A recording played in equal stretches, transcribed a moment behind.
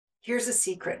Here's a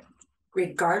secret.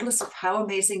 Regardless of how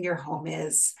amazing your home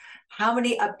is, how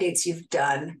many updates you've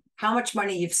done, how much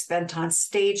money you've spent on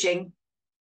staging,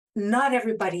 not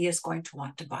everybody is going to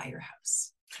want to buy your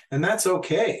house. And that's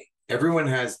okay. Everyone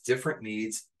has different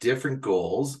needs, different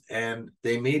goals, and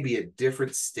they may be at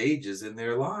different stages in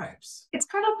their lives. It's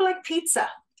kind of like pizza.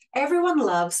 Everyone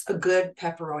loves a good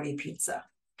pepperoni pizza.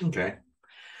 Okay.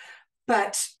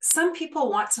 But some people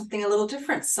want something a little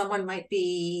different. Someone might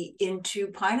be into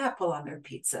pineapple on their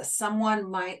pizza. Someone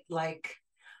might like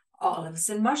olives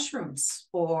and mushrooms,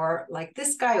 or like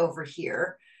this guy over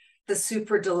here, the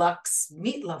super deluxe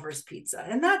meat lovers pizza.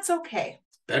 And that's okay.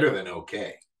 Better than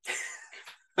okay.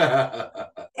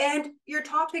 And your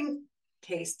topping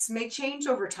tastes may change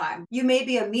over time. You may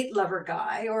be a meat lover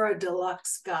guy or a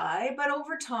deluxe guy, but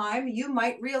over time you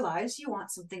might realize you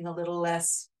want something a little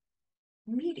less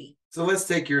meaty. So let's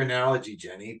take your analogy,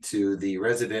 Jenny, to the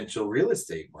residential real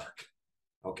estate market.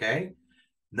 Okay?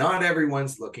 Not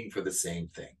everyone's looking for the same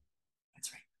thing.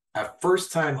 That's right. A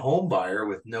first-time home buyer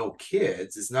with no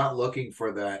kids is not looking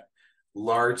for that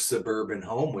large suburban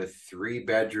home with 3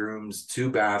 bedrooms, 2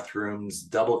 bathrooms,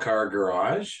 double car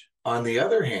garage. On the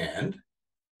other hand,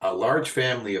 a large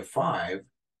family of 5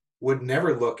 would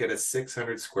never look at a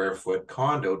 600 square foot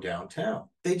condo downtown.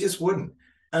 They just wouldn't.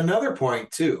 Another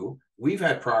point too, we've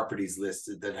had properties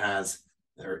listed that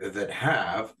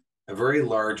have a very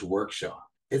large workshop.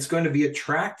 It's going to be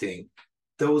attracting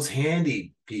those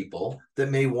handy people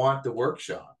that may want the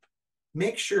workshop.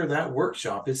 Make sure that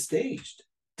workshop is staged.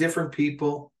 Different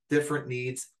people, different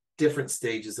needs, different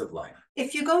stages of life.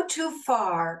 If you go too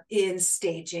far in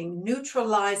staging,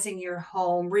 neutralizing your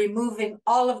home, removing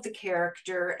all of the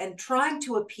character, and trying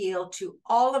to appeal to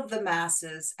all of the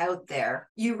masses out there,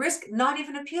 you risk not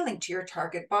even appealing to your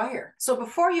target buyer. So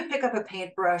before you pick up a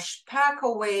paintbrush, pack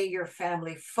away your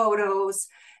family photos,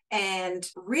 and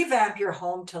revamp your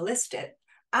home to list it,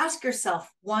 ask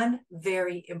yourself one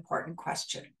very important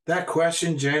question. That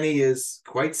question, Jenny, is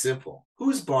quite simple.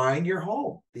 Who's buying your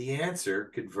home? The answer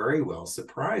could very well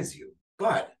surprise you,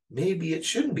 but maybe it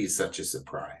shouldn't be such a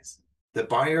surprise. The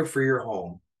buyer for your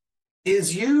home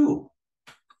is you.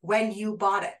 When you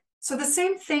bought it. So the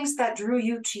same things that drew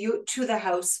you to the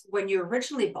house when you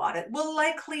originally bought it will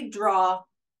likely draw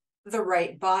the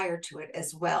right buyer to it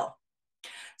as well.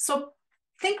 So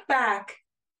think back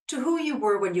to who you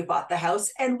were when you bought the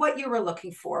house and what you were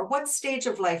looking for, what stage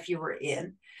of life you were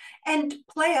in, and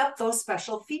play up those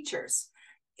special features.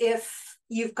 If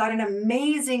you've got an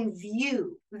amazing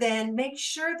view, then make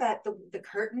sure that the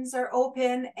curtains are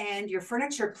open and your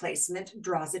furniture placement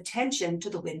draws attention to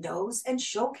the windows and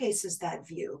showcases that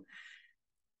view.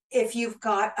 If you've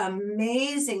got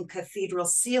amazing cathedral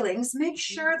ceilings, make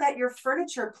sure that your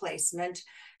furniture placement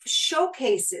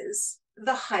showcases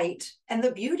the height and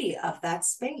the beauty of that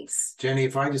space. Jenny,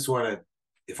 if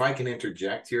I can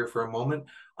interject here for a moment,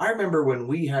 I remember when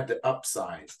we had to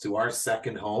upsize to our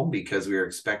second home because we were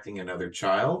expecting another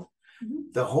child.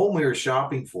 Mm-hmm. The home we were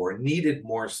shopping for needed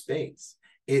more space.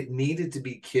 It needed to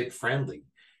be kid friendly.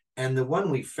 And the one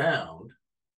we found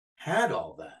had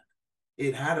all that.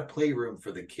 It had a playroom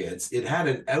for the kids. It had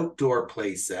an outdoor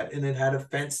play set, and it had a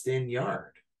fenced in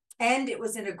yard. And it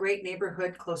was in a great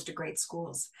neighborhood close to great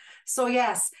schools. So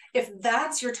yes, if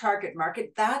that's your target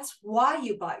market, that's why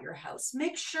you bought your house.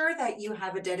 Make sure that you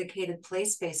have a dedicated play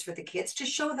space for the kids to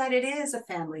show that it is a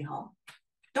family home.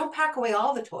 Don't pack away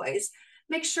all the toys.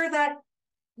 Make sure that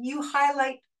you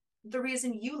highlight the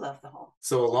reason you love the home.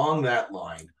 So along that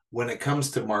line, when it comes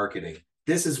to marketing,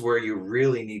 this is where you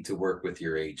really need to work with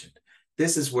your agent.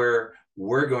 This is where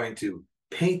we're going to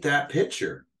paint that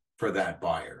picture for that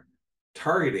buyer,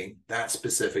 targeting that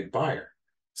specific buyer.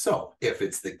 So if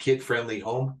it's the kid-friendly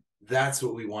home, that's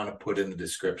what we want to put in the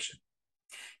description.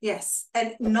 Yes,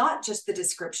 and not just the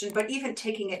description, but even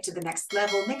taking it to the next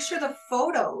level. Make sure the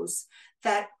photos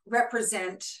that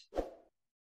represent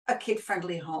a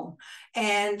kid-friendly home,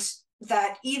 and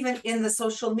that even in the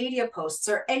social media posts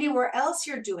or anywhere else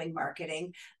you're doing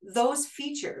marketing, those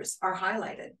features are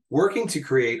highlighted. Working to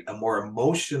create a more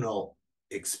emotional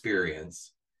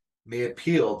experience may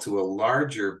appeal to a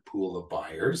larger pool of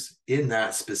buyers in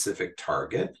that specific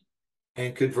target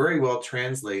and could very well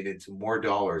translate into more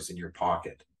dollars in your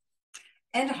pocket.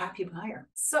 And a happy buyer.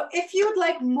 So if you'd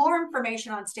like more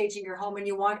information on staging your home and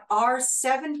you want our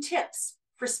 7 tips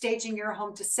for staging your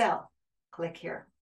home to sell, click here.